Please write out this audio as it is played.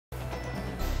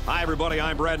Hi, everybody.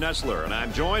 I'm Brad Nessler, and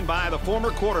I'm joined by the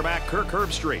former quarterback, Kirk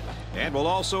Herbstreit. And we'll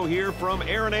also hear from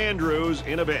Aaron Andrews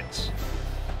in a bit.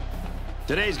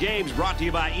 Today's game's brought to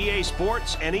you by EA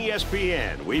Sports and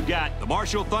ESPN. We've got the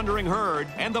Marshall Thundering Herd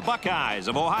and the Buckeyes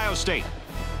of Ohio State.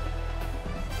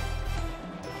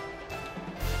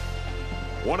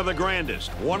 One of the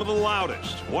grandest, one of the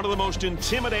loudest, one of the most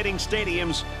intimidating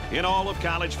stadiums in all of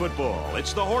college football.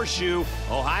 It's the Horseshoe,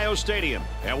 Ohio Stadium,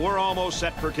 and we're almost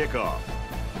set for kickoff.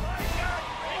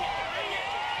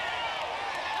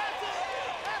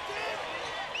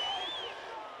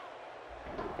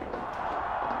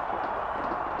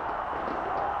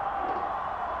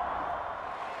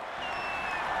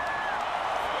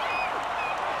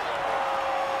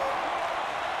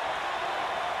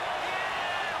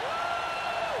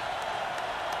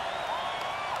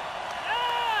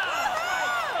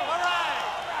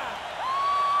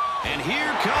 And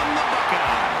here come the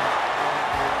Buckeyes.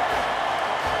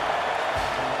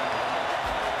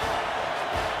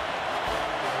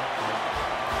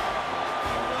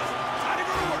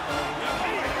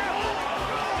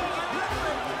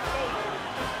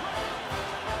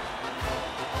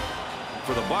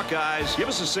 For the Buckeyes, give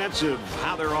us a sense of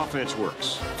how their offense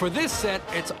works. For this set,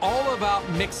 it's all about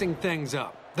mixing things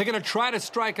up. They're going to try to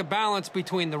strike a balance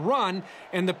between the run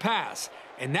and the pass,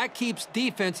 and that keeps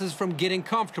defenses from getting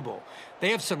comfortable. They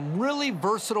have some really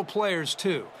versatile players,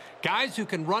 too. Guys who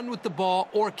can run with the ball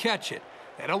or catch it.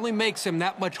 That only makes them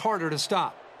that much harder to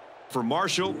stop. For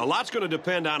Marshall, a lot's going to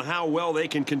depend on how well they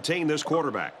can contain this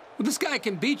quarterback. Well, this guy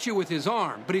can beat you with his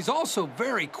arm, but he's also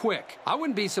very quick. I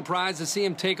wouldn't be surprised to see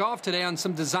him take off today on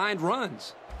some designed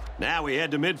runs. Now we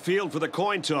head to midfield for the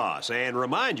coin toss, and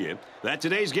remind you that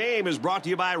today's game is brought to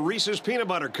you by Reese's Peanut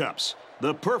Butter Cups,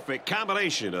 the perfect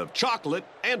combination of chocolate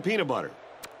and peanut butter.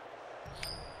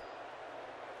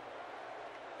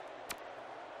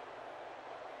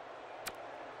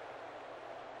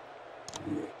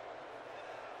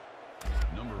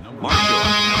 Marshall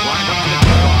lined up to the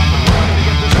kickoff and ready to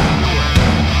get this underway.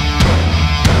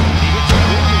 He hits a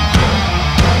booming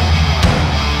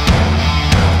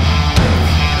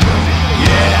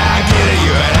Yeah, I get it,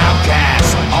 you're an outcast.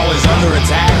 Always under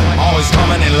attack, always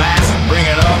coming in last.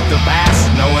 Bringing up the pass,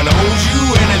 no one owes you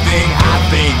anything. I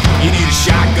think you need a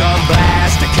shotgun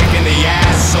blast, a kick in the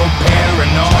ass, so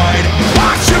paranoid.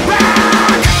 Watch your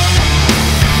back!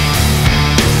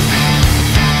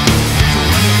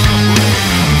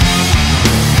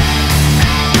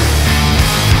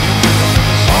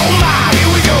 Oh my,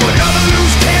 here we go, another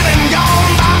loose cannon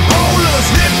gone. Bipolar,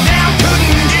 slip down,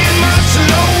 couldn't get much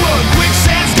lower.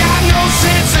 Quicksand's got no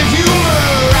sense of humor.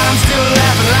 I'm still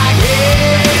laughing like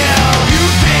hell. You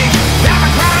think that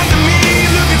I'm crying to me,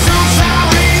 looking so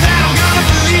sorry that I'm gonna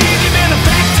believe you've been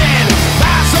affected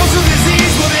by social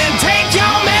disease? Well then take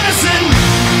your medicine.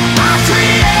 I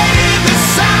created the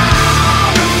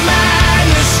sound of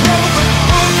madness, wrote the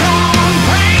book on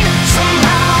pain.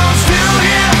 Somehow I'm still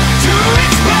here to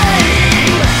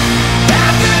explain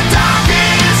that the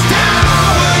darkest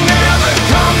hour never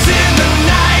comes in the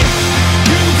night.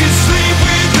 You can sleep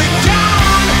with the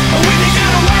gun when you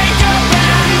gotta wake up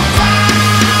and fight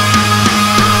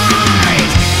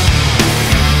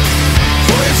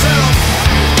for yourself.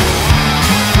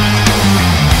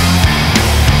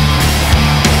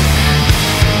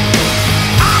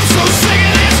 I'm so sick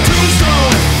of this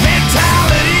tombstone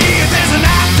mentality. If there's an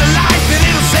afterlife, then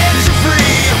it'll set you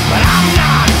free. But I'm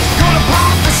not gonna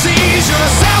pop the seizure,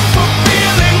 a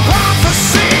self-fulfilling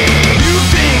prophecy. You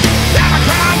think that I'm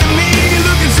crying to me,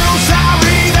 looking so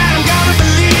sorry that I'm gonna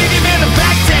believe you've been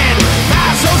affected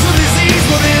by social disease?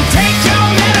 Well then take your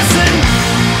medicine.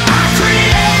 I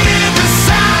created the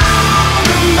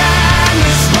sound of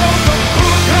madness, wrote the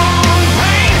book on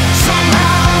pain.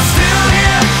 Somehow I'm still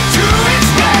here to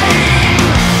explain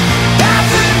that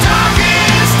the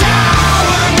darkest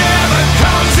hour never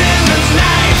comes in the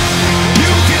night.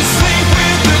 You can sleep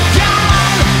with the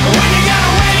gun when you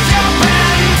gotta wake up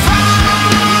and fight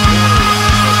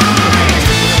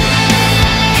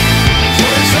for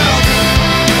yourself.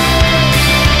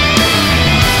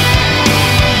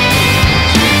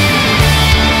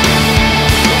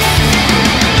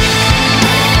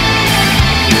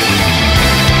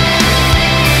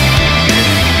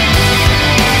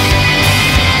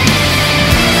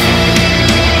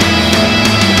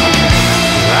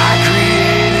 I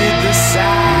created the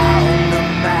sound of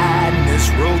madness,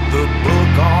 wrote the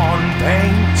book on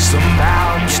pain.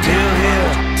 Somehow I'm still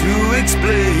here to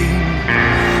explain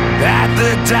that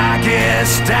the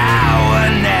darkest hour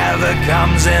never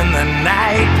comes in the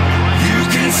night. You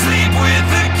can sleep with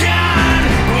the gun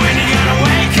when you're gonna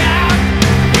wake up,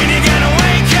 when you're gonna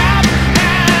wake up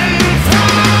and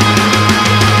fight.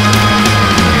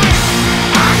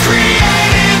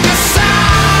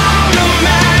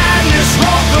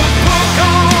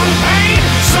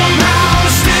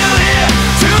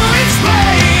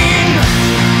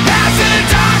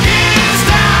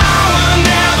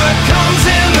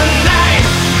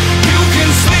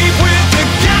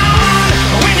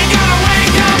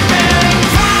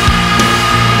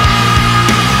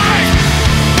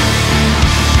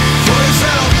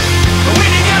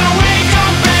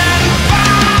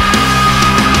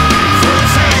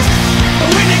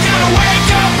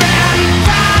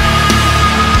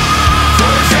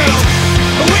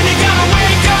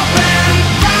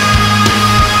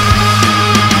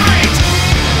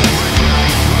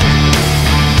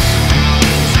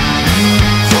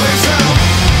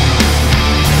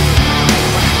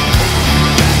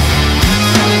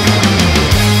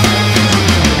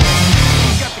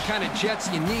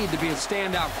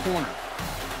 corner.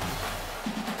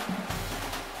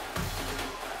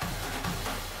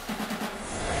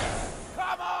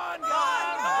 Come on,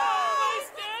 guys!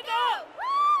 Stand up!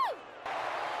 Woo!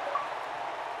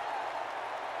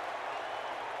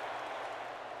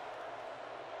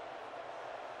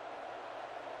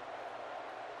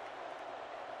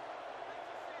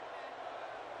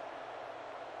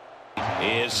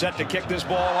 Is set to kick this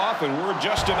ball off, and we're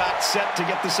just about set to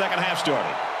get the second half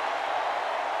started.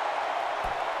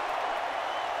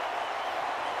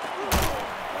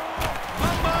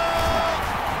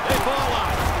 They fall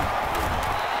out.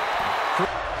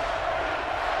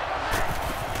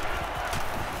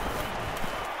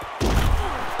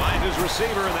 Find his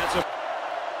receiver, and that's a...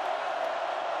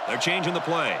 They're changing the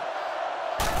play.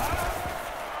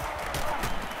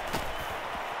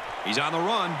 He's on the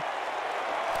run.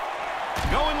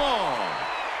 Going long.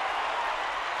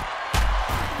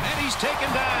 And he's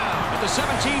taken down at the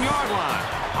 17-yard line.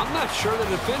 I'm not sure the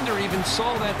defender even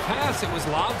saw that pass. It was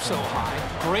lobbed so high.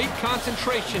 Great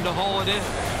concentration to haul it in.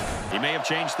 He may have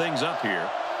changed things up here.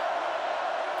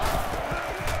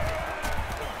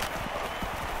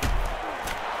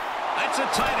 That's a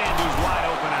tight end who's wide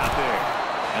open out there.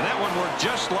 And that one worked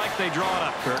just like they draw it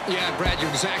up, Kirk. Yeah, Brad, you're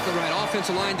exactly right.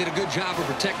 Offensive line did a good job of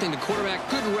protecting the quarterback.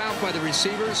 Good route by the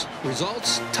receivers.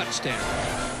 Results, touchdown.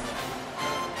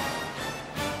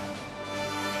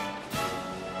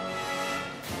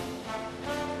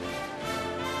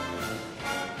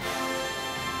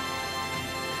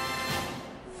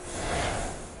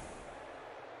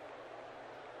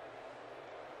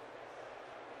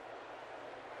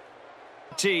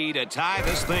 To tie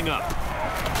this thing up.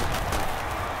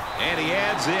 And he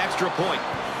adds the extra point.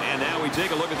 And now we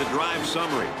take a look at the drive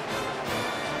summary.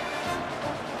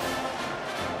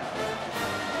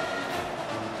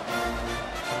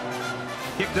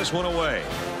 Kick this one away.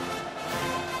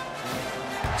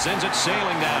 Sends it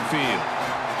sailing downfield.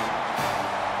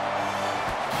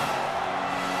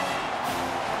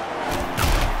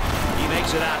 He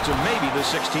makes it out to maybe the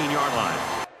 16-yard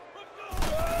line.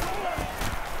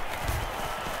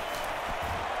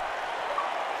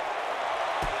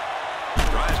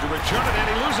 Return it, and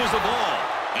he loses the ball.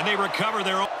 And they recover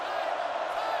their own.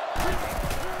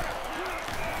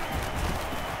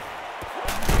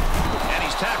 And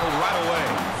he's tackled right away.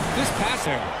 This pass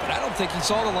there, but I don't think he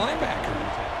saw the linebacker.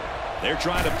 They're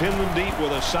trying to pin them deep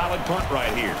with a solid punt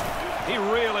right here. He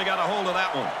really got a hold of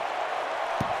that one.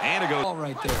 And it goes. All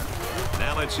right there.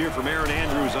 Now let's hear from Aaron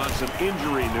Andrews on some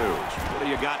injury news. What do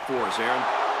you got for us, Aaron?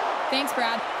 Thanks,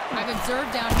 Brad. I've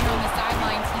observed down here on the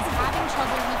sidelines he's having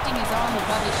trouble lifting his arm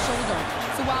above his shoulder.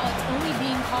 So while it's only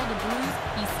being called a bruise,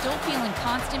 he's still feeling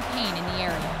constant pain in the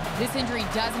area. This injury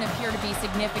doesn't appear to be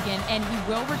significant, and he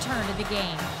will return to the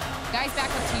game. Guys,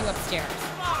 back up to you upstairs.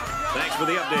 Thanks for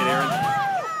the update, Aaron.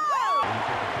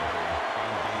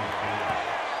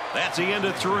 That's the end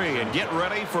of 3, and get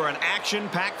ready for an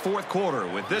action-packed fourth quarter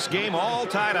with this game all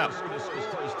tied up.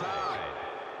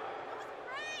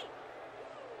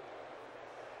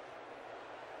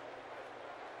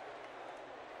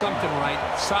 Something right.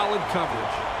 Solid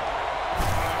coverage.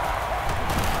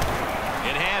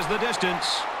 It has the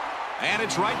distance, and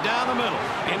it's right down the middle.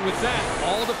 And with that,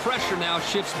 all the pressure now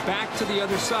shifts back to the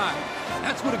other side.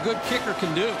 That's what a good kicker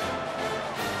can do.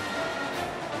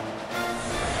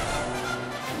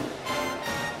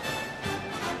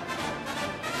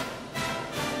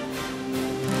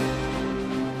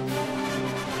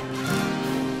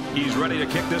 He's ready to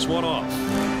kick this one off.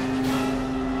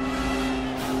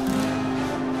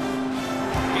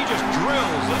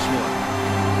 Drills this one.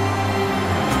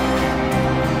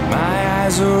 My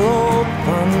eyes are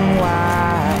open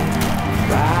wide.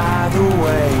 By the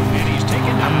way, and he's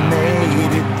taken I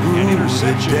made it through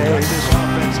the day. This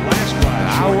offense last drive.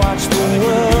 I watched the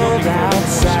world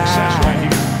outside.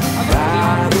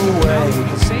 By the way,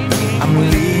 I'm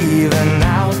leaving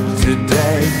out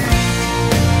today.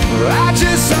 I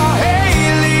just saw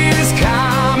Haley's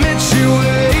comment your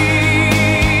way.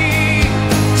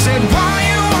 Said, why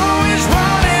you always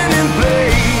running in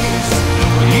place?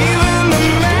 Even the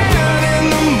man in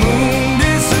the moon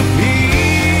disappeared.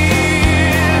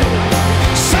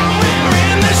 Somewhere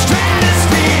in the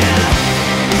stratosphere,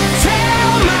 tell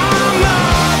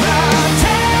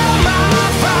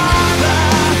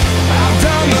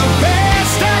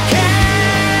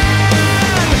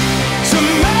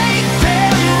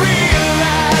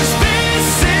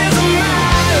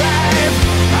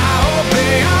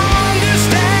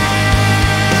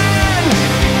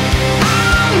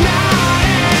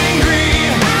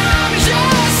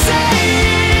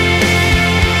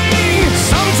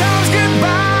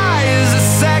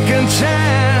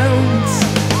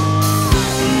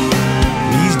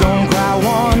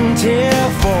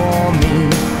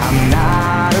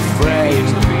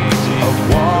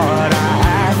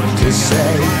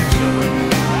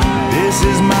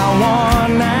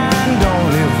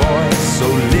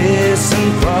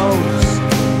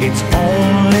it's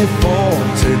only for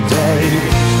today.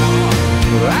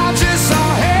 I just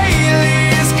saw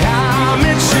Haley's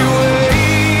comments your way.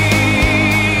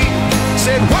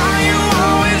 Said, why you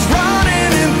always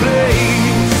running in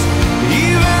place?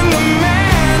 Even the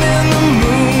man in the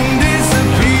moon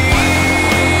disappeared.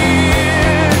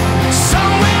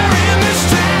 Somewhere in the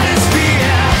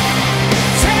stratosphere.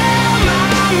 Tell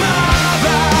my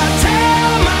mother,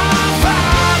 tell my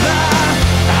father,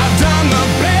 I've done the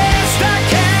best I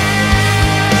can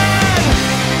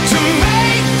to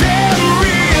make them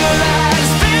realize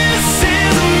this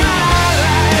is my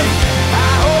life. I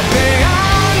hope they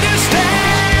understand.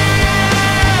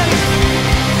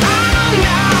 I'm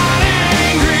not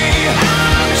angry,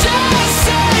 I'm just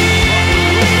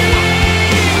saying,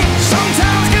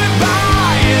 sometimes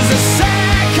goodbye is a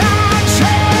second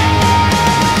chance.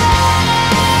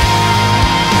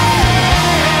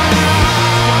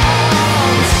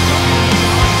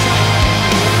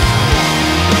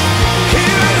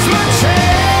 Here's my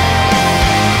chance.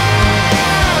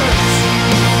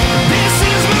 This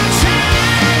is my chance.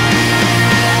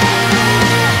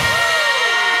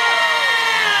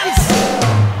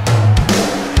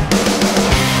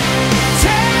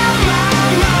 Tell my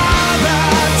mother,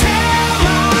 tell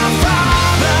my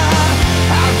father,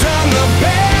 I've done the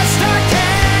best I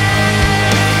can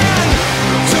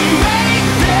to make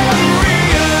them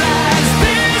realize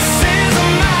this is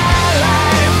my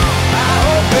life. I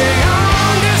hope they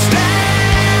understand.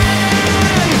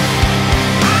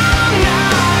 I'm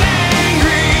not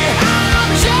angry,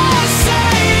 I'm just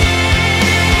saying,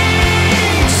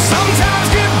 sometimes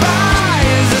goodbye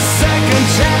is a second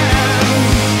chance.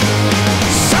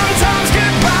 Sometimes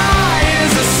goodbye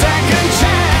is a second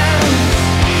chance.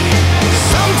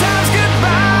 Sometimes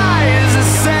goodbye is a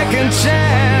second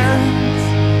chance.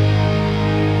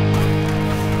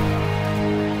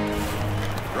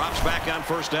 Drops back on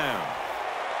first down.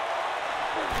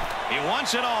 He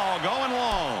wants it all, going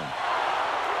long.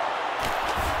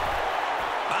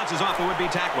 Bounces off the would-be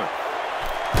tackler.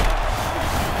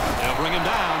 They'll bring him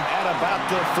down at about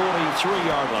the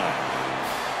 43-yard line.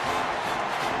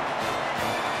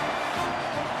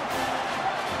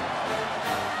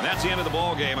 That's the end of the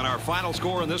ball game, and our final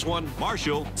score in this one: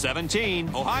 Marshall 17,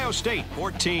 Ohio State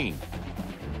 14.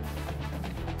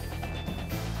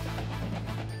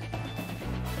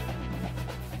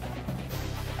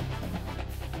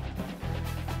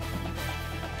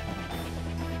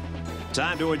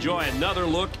 Time to enjoy another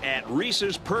look at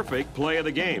Reese's Perfect Play of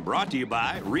the Game, brought to you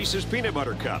by Reese's Peanut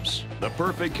Butter Cups, the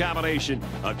perfect combination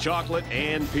of chocolate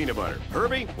and peanut butter.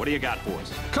 Herbie, what do you got for us?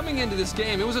 Coming into this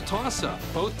game, it was a toss-up.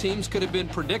 Both teams could have been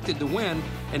predicted to win,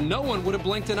 and no one would have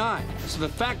blinked an eye. So the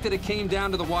fact that it came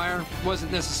down to the wire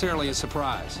wasn't necessarily a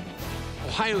surprise.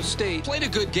 Ohio State played a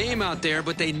good game out there,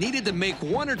 but they needed to make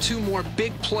one or two more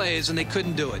big plays, and they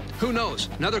couldn't do it. Who knows?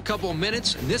 Another couple of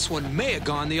minutes, and this one may have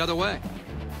gone the other way.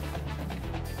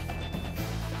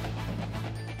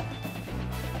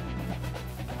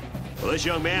 Well, this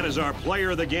young man is our player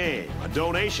of the game. A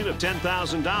donation of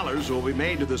 $10,000 will be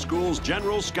made to the school's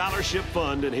general scholarship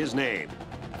fund in his name.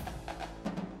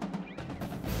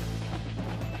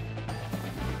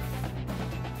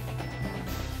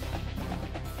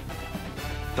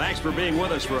 Thanks for being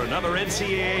with us for another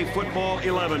NCAA Football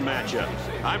 11 matchup.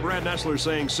 I'm Brad Nessler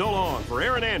saying so long for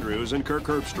Aaron Andrews and Kirk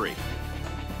Herbstreit.